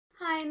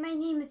Hi, my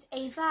name is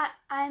Eyva.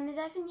 I'm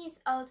 11 years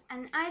old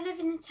and I live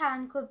in a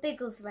town called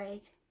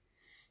Biggleswade.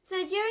 So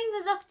during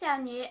the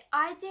lockdown year,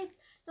 I did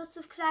lots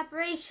of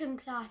collaboration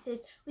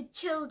classes with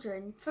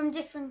children from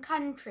different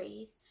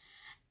countries.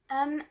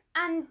 And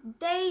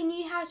they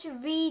knew how to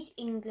read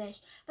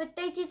English, but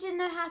they didn't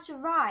know how to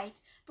write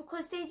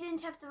because they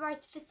didn't have the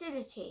right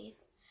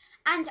facilities.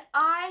 And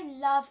I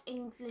love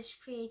English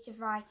creative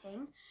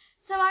writing,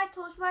 so I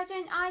thought, why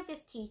don't I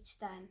just teach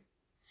them?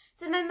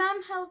 So my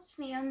mum helped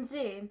me on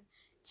Zoom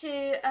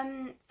to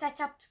set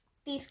up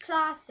these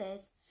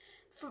classes,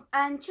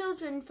 and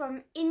children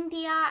from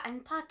India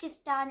and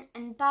Pakistan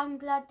and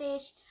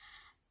Bangladesh,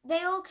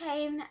 they all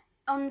came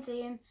on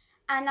Zoom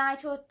and I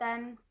taught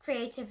them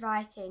creative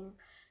writing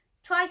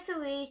twice a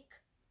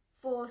week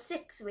for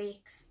 6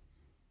 weeks,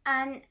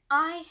 and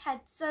I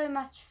had so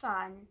much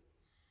fun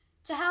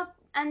to help,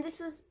 and this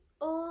was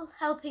all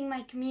helping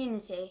my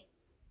community.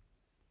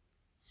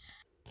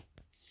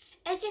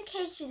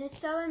 Education is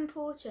so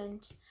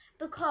important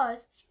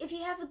because if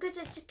you have a good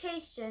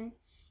education,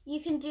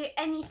 you can do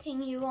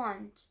anything you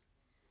want.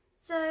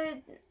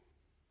 So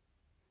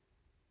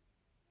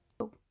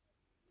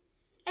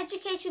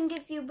education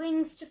gives you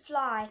wings to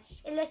fly.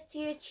 It lets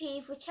you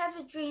achieve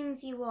whichever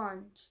dreams you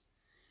want.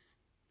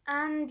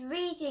 And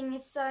reading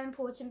is so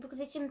important because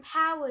it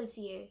empowers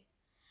you.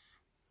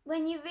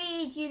 When you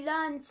read, you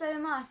learn so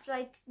much,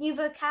 like new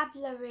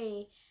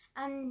vocabulary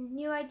and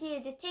new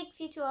ideas. It takes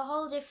you to a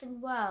whole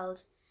different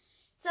world.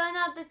 So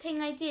another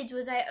thing I did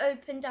was I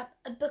opened up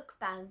a book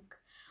bank,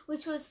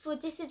 which was for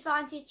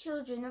disadvantaged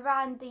children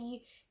around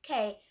the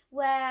UK,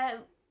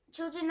 where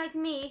children like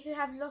me who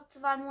have lots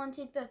of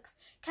unwanted books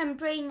can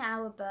bring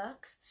our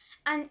books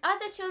and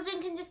other children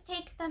can just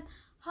take them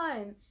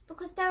home,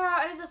 because there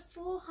are over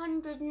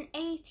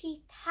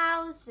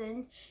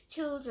 480,000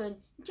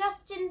 children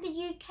just in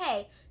the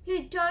UK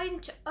who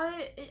don't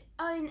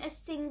own a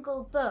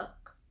single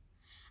book.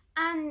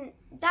 And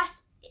that,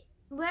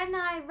 when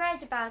I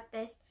read about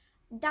this,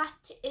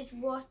 that is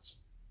what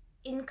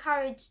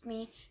encouraged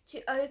me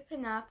to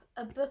open up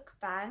a book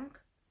bank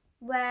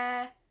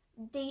where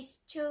these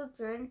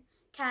children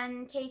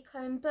can take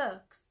home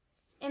books,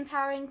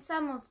 empowering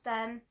some of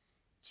them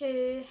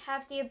to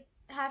have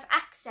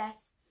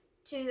access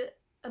to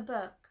a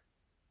book.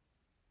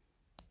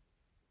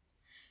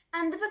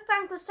 And the book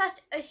bank was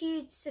such a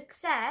huge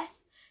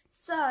success,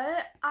 so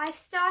I've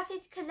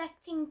started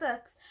collecting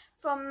books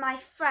from my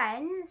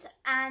friends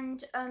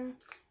and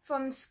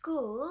from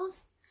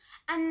schools,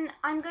 and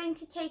I'm going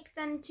to take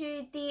them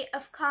to the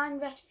Afghan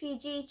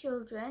refugee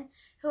children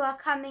who are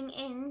coming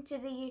in to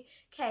the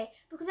UK,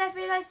 because I've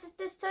realised that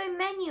there's so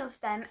many of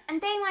them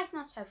and they might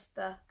not have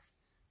books.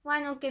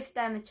 Why not give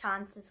them a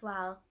chance as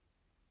well?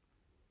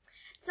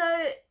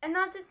 So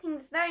another thing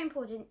that's very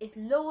important is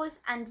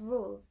laws and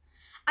rules.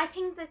 I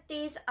think that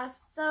these are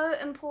so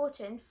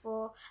important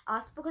for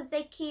us because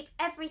they keep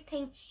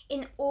everything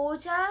in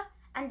order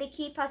and they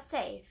keep us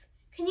safe.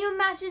 Can you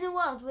imagine a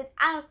world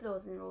without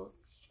laws and rules?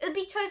 It would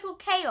be total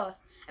chaos.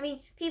 I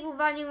mean, people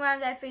running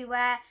around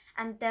everywhere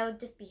and there would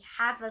just be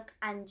havoc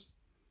and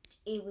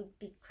it would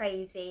be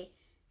crazy.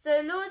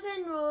 So laws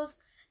and rules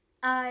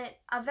are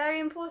very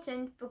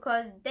important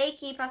because they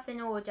keep us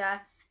in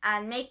order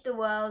and make the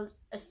world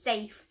a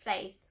safe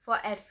place for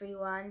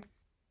everyone.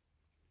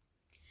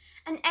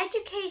 And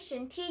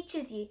education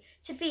teaches you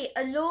to be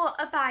a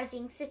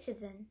law-abiding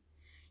citizen.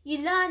 You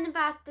learn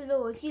about the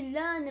laws, you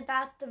learn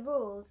about the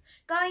rules.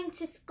 Going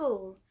to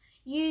school,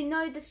 you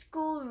know the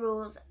school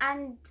rules,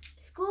 and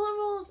school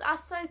rules are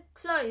so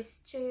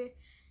close to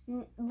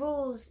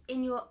rules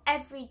in your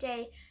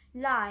everyday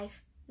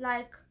life.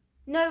 Like,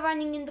 no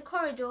running in the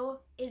corridor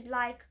is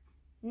like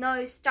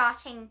no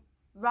starting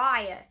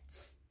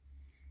riots.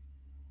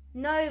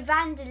 No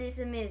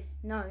vandalism is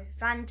no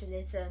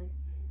vandalism.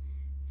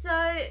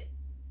 So,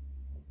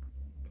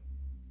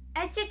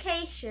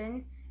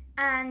 education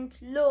and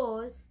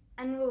laws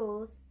and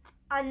rules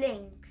are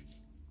linked.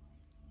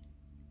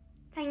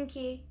 Thank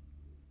you.